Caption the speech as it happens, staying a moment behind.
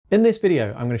In this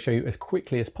video, I'm going to show you as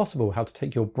quickly as possible how to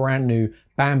take your brand new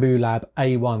Bambu Lab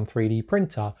A1 3D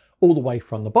printer all the way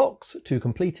from the box to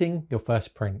completing your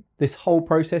first print. This whole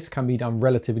process can be done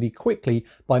relatively quickly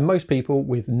by most people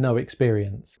with no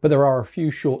experience, but there are a few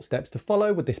short steps to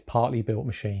follow with this partly built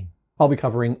machine. I'll be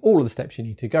covering all of the steps you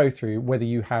need to go through, whether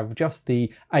you have just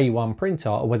the A1 printer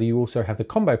or whether you also have the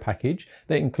combo package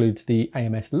that includes the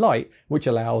AMS Light, which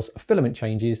allows filament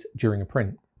changes during a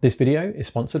print. This video is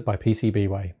sponsored by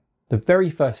PCBWay. The very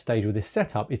first stage with this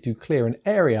setup is to clear an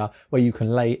area where you can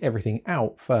lay everything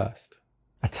out first.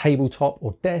 A tabletop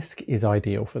or desk is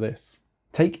ideal for this.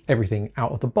 Take everything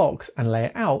out of the box and lay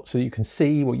it out so that you can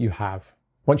see what you have.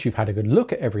 Once you've had a good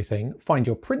look at everything, find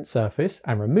your print surface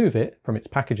and remove it from its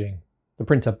packaging. The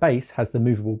printer base has the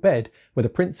movable bed where the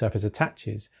print surface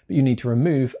attaches, but you need to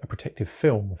remove a protective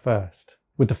film first.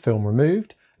 With the film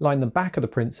removed, line the back of the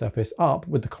print surface up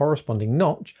with the corresponding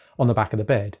notch on the back of the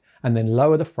bed, and then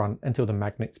lower the front until the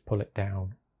magnets pull it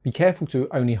down. Be careful to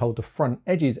only hold the front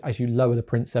edges as you lower the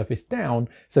print surface down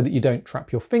so that you don't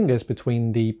trap your fingers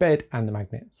between the bed and the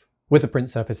magnets. With the print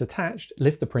surface attached,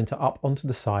 lift the printer up onto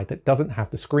the side that doesn't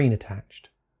have the screen attached.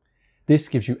 This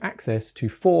gives you access to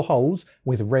 4 holes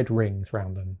with red rings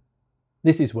around them.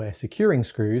 This is where securing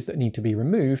screws that need to be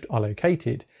removed are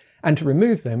located, and to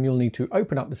remove them you'll need to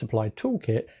open up the supplied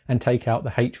toolkit and take out the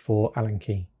H4 Allen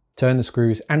key. Turn the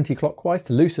screws anti-clockwise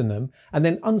to loosen them and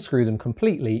then unscrew them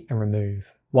completely and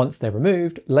remove. Once they're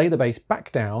removed, lay the base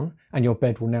back down and your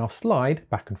bed will now slide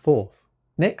back and forth.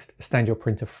 Next, stand your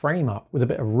printer frame up with a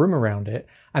bit of room around it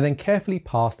and then carefully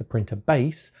pass the printer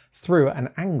base through at an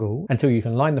angle until you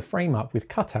can line the frame up with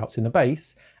cutouts in the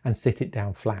base and sit it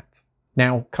down flat.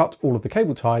 Now cut all of the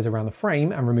cable ties around the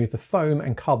frame and remove the foam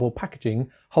and cardboard packaging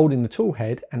holding the tool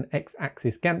head and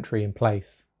X-axis gantry in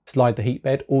place. Slide the heat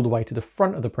bed all the way to the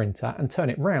front of the printer and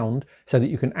turn it round so that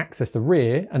you can access the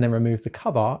rear and then remove the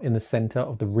cover in the centre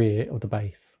of the rear of the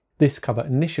base. This cover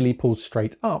initially pulls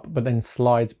straight up but then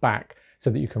slides back so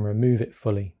that you can remove it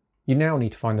fully. You now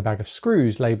need to find the bag of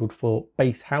screws labelled for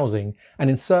base housing and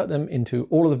insert them into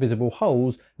all of the visible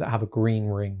holes that have a green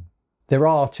ring. There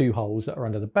are 2 holes that are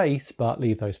under the base, but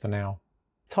leave those for now.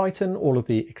 Tighten all of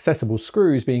the accessible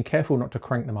screws, being careful not to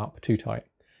crank them up too tight.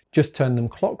 Just turn them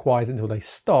clockwise until they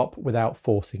stop without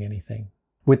forcing anything.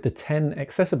 With the 10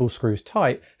 accessible screws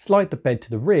tight, slide the bed to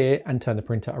the rear and turn the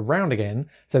printer around again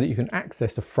so that you can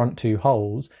access the front 2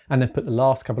 holes, and then put the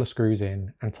last couple of screws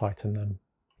in and tighten them.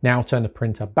 Now turn the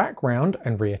printer back round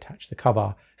and reattach the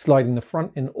cover, sliding the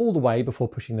front in all the way before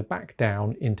pushing the back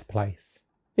down into place.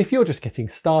 If you're just getting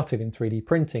started in 3D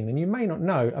printing, then you may not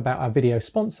know about our video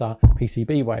sponsor,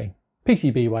 PCBWay.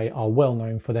 PCBWay are well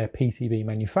known for their PCB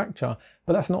manufacture,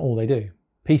 but that's not all they do.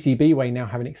 PCBWay now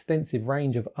have an extensive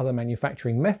range of other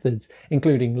manufacturing methods,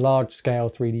 including large-scale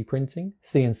 3D printing,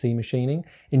 CNC machining,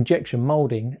 injection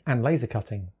molding, and laser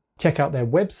cutting. Check out their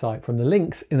website from the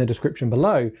links in the description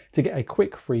below to get a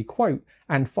quick free quote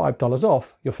and $5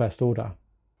 off your first order.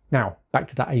 Now, back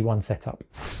to that A1 setup.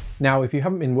 Now, if you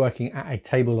haven't been working at a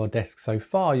table or desk so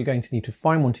far, you're going to need to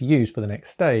find one to use for the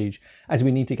next stage, as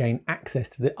we need to gain access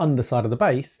to the underside of the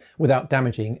base without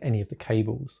damaging any of the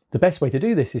cables. The best way to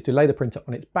do this is to lay the printer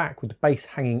on its back with the base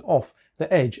hanging off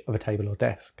the edge of a table or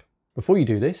desk. Before you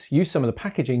do this, use some of the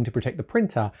packaging to protect the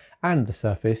printer and the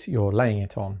surface you're laying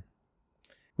it on.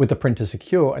 With the printer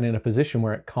secure and in a position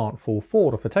where it can't fall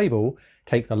forward off the table,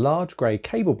 take the large grey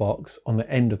cable box on the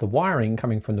end of the wiring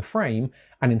coming from the frame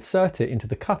and insert it into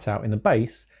the cutout in the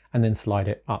base and then slide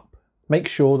it up. Make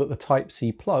sure that the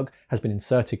Type-C plug has been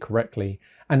inserted correctly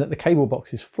and that the cable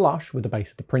box is flush with the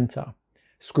base of the printer.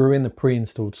 Screw in the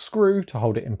pre-installed screw to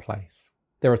hold it in place.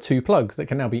 There are 2 plugs that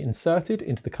can now be inserted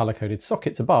into the colour-coded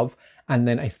sockets above, and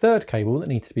then a 3rd cable that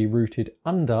needs to be routed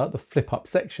under the flip-up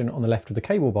section on the left of the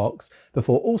cable box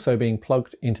before also being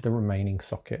plugged into the remaining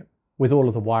socket. With all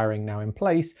of the wiring now in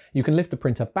place, you can lift the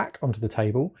printer back onto the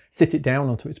table, sit it down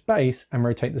onto its base and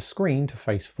rotate the screen to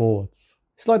face forwards.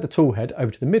 Slide the tool head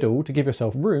over to the middle to give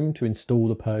yourself room to install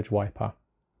the purge wiper.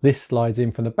 This slides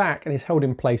in from the back and is held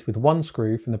in place with 1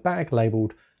 screw from the bag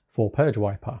labelled for purge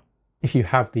wiper. If you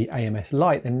have the AMS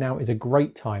Light, then now is a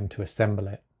great time to assemble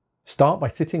it. Start by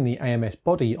sitting the AMS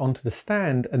body onto the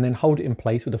stand and then hold it in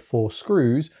place with the 4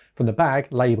 screws from the bag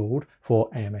labelled for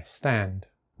AMS stand.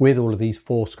 With all of these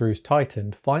 4 screws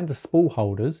tightened, find the spool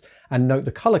holders and note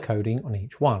the colour coding on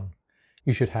each one.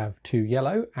 You should have 2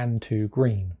 yellow and 2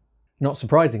 green. Not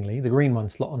surprisingly, the green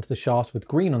ones slot onto the shafts with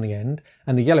green on the end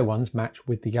and the yellow ones match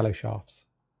with the yellow shafts.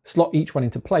 Slot each one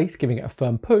into place, giving it a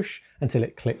firm push until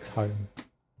it clicks home.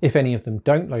 If any of them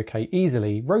don't locate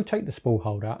easily, rotate the spool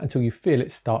holder until you feel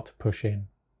it start to push in.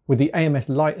 With the AMS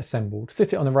Light assembled,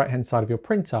 sit it on the right hand side of your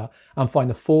printer and find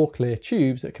the 4 clear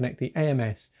tubes that connect the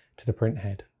AMS to the print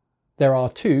head. There are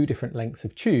 2 different lengths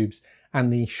of tubes,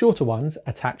 and the shorter ones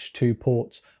attach to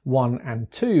ports 1 and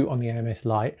 2 on the AMS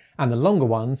Light, and the longer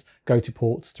ones go to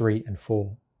ports 3 and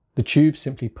 4. The tubes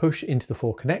simply push into the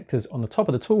 4 connectors on the top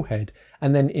of the tool head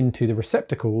and then into the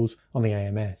receptacles on the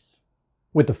AMS.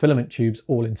 With the filament tubes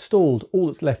all installed, all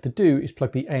that's left to do is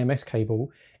plug the AMS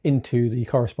cable into the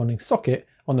corresponding socket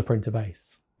on the printer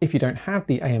base. If you don't have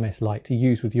the AMS Light to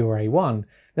use with your A1,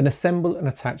 then assemble and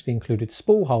attach the included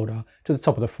spool holder to the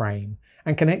top of the frame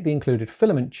and connect the included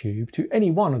filament tube to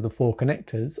any one of the 4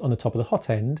 connectors on the top of the hot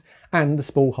end and the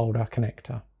spool holder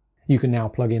connector. You can now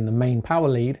plug in the main power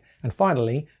lead and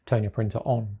finally turn your printer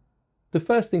on. The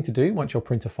first thing to do once your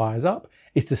printer fires up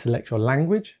is to select your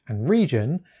language and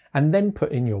region and then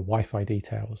put in your Wi-Fi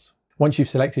details. Once you've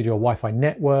selected your Wi-Fi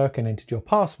network and entered your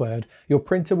password, your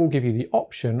printer will give you the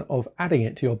option of adding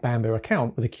it to your Bambu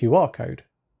account with a QR code.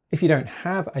 If you don't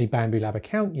have a Bambu Lab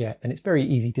account yet, then it's very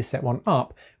easy to set one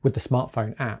up with the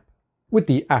smartphone app. With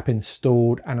the app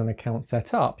installed and an account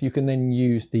set up, you can then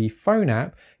use the phone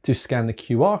app to scan the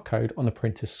QR code on the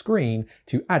printer's screen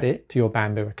to add it to your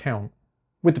Bambu account.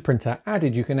 With the printer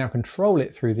added, you can now control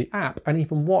it through the app and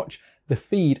even watch the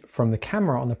feed from the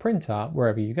camera on the printer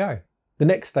wherever you go. The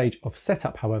next stage of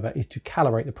setup, however, is to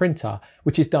calibrate the printer,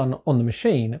 which is done on the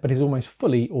machine but is almost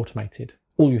fully automated.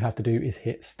 All you have to do is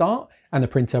hit start and the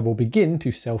printer will begin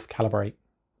to self-calibrate.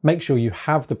 Make sure you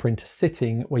have the printer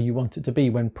sitting where you want it to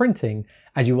be when printing,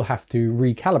 as you will have to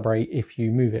recalibrate if you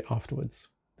move it afterwards.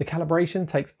 The calibration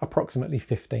takes approximately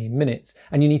 15 minutes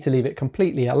and you need to leave it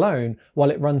completely alone while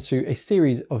it runs through a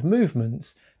series of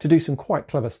movements to do some quite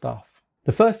clever stuff.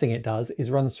 The first thing it does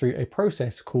is runs through a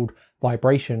process called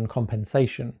vibration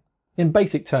compensation. In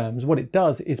basic terms, what it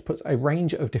does is puts a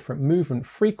range of different movement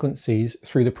frequencies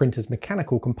through the printer's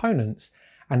mechanical components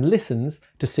and listens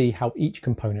to see how each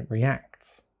component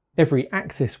reacts. Every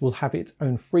axis will have its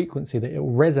own frequency that it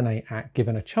will resonate at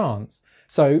given a chance.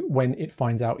 So when it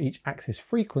finds out each axis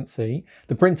frequency,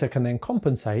 the printer can then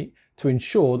compensate to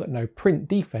ensure that no print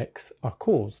defects are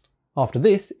caused. After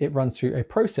this, it runs through a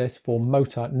process for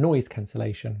motor noise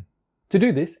cancellation. To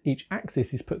do this, each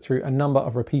axis is put through a number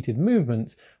of repeated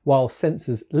movements while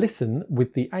sensors listen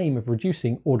with the aim of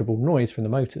reducing audible noise from the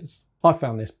motors. I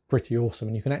found this pretty awesome,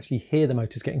 and you can actually hear the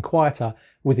motors getting quieter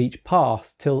with each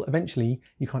pass till eventually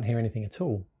you can't hear anything at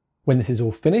all. When this is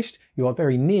all finished, you are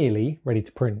very nearly ready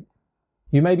to print.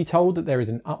 You may be told that there is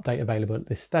an update available at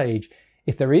this stage.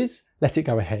 If there is, let it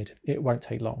go ahead. It won't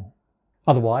take long.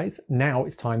 Otherwise, now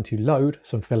it's time to load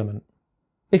some filament.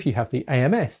 If you have the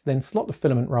AMS, then slot the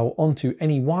filament roll onto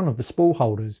any one of the spool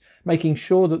holders, making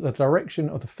sure that the direction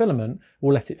of the filament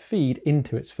will let it feed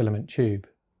into its filament tube.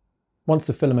 Once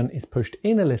the filament is pushed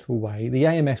in a little way, the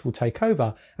AMS will take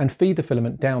over and feed the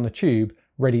filament down the tube,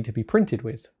 ready to be printed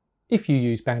with. If you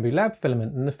use Bambu Lab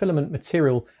filament, then the filament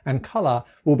material and colour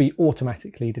will be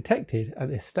automatically detected at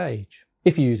this stage.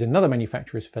 If you use another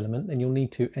manufacturer's filament, then you'll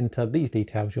need to enter these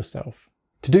details yourself.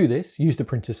 To do this, use the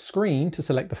printer's screen to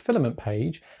select the filament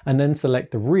page and then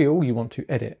select the reel you want to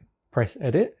edit. Press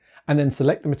edit and then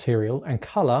select the material and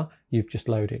colour you've just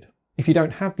loaded. If you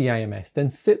don't have the AMS, then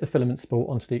sit the filament spool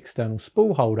onto the external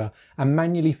spool holder and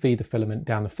manually feed the filament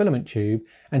down the filament tube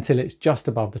until it's just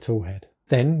above the tool head.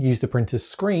 Then use the printer's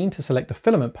screen to select the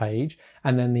filament page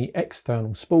and then the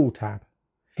external spool tab.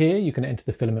 Here you can enter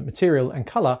the filament material and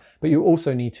colour, but you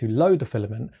also need to load the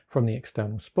filament from the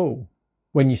external spool.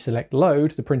 When you select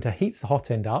load, the printer heats the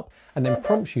hot end up and then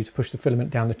prompts you to push the filament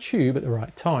down the tube at the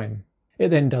right time. It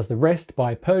then does the rest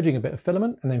by purging a bit of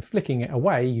filament and then flicking it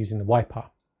away using the wiper.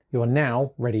 You are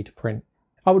now ready to print.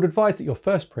 I would advise that your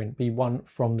first print be one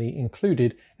from the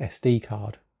included SD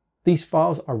card. These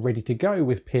files are ready to go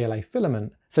with PLA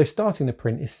filament, so starting the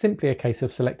print is simply a case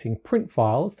of selecting print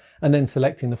files and then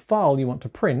selecting the file you want to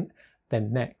print,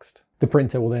 then next. The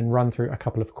printer will then run through a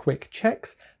couple of quick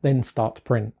checks, then start to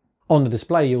print. On the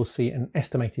display, you'll see an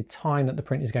estimated time that the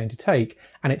print is going to take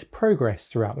and its progress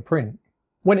throughout the print.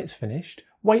 When it's finished,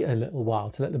 wait a little while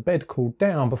to let the bed cool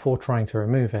down before trying to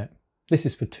remove it. This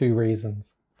is for 2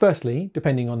 reasons. Firstly,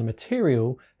 depending on the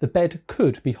material, the bed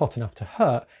could be hot enough to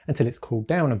hurt until it's cooled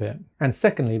down a bit. And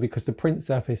secondly, because the print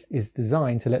surface is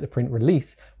designed to let the print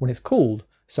release when it's cooled,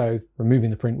 so removing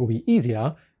the print will be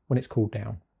easier when it's cooled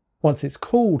down. Once it's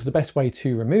cooled, the best way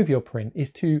to remove your print is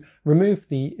to remove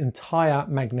the entire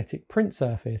magnetic print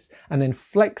surface and then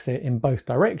flex it in both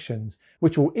directions,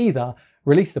 which will either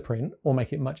release the print or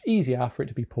make it much easier for it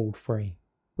to be pulled free.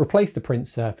 Replace the print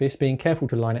surface, being careful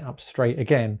to line it up straight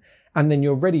again, and then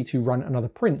you're ready to run another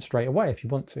print straight away if you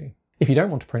want to. If you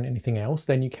don't want to print anything else,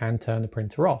 then you can turn the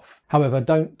printer off. However,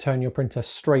 don't turn your printer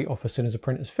straight off as soon as the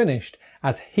printer is finished,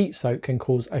 as heat soak can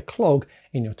cause a clog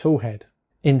in your tool head.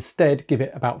 Instead, give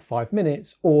it about 5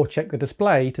 minutes or check the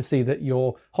display to see that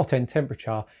your hot end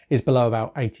temperature is below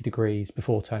about 80 degrees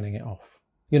before turning it off.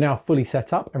 You're now fully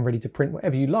set up and ready to print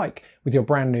whatever you like with your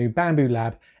brand new Bambu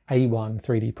Lab A1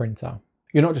 3D printer.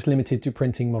 You're not just limited to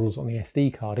printing models on the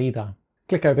SD card either.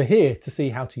 Click over here to see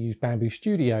how to use Bambu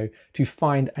Studio to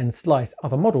find and slice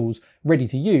other models ready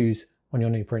to use on your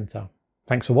new printer.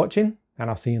 Thanks for watching, and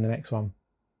I'll see you in the next one.